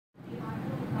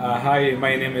Hi,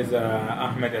 my name is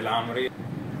Ahmed Al Amri.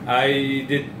 I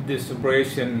did this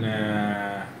operation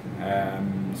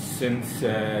since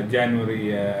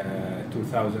January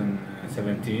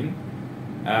 2017.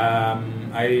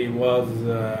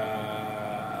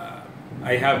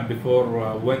 I have before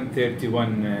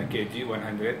 131 kg,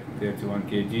 131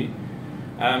 kg.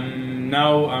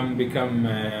 Now I'm become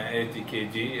 80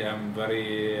 kg. I'm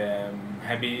very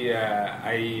happy.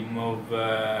 I move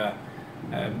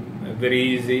very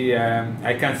easy.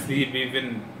 I can sleep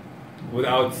even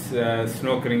without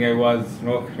snorkeling. I was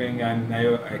snorkeling and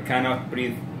I cannot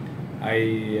breathe.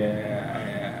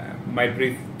 My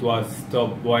breath was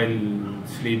stopped while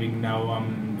sleeping. Now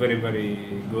I'm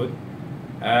very good.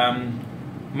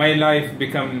 My life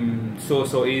become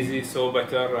so easy, so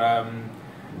better.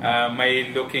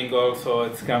 My looking also,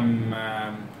 it's come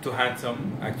too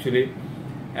handsome actually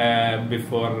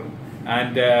before,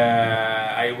 and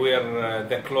I wear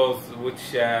the clothes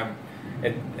which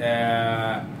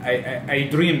I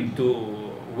dreamed to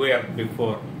wear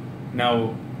before.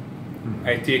 Now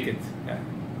I take it.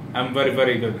 I'm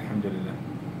very good, alhamdulillah.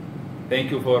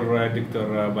 Thank you for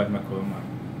Dr. Badmakumar.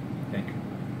 Thank you.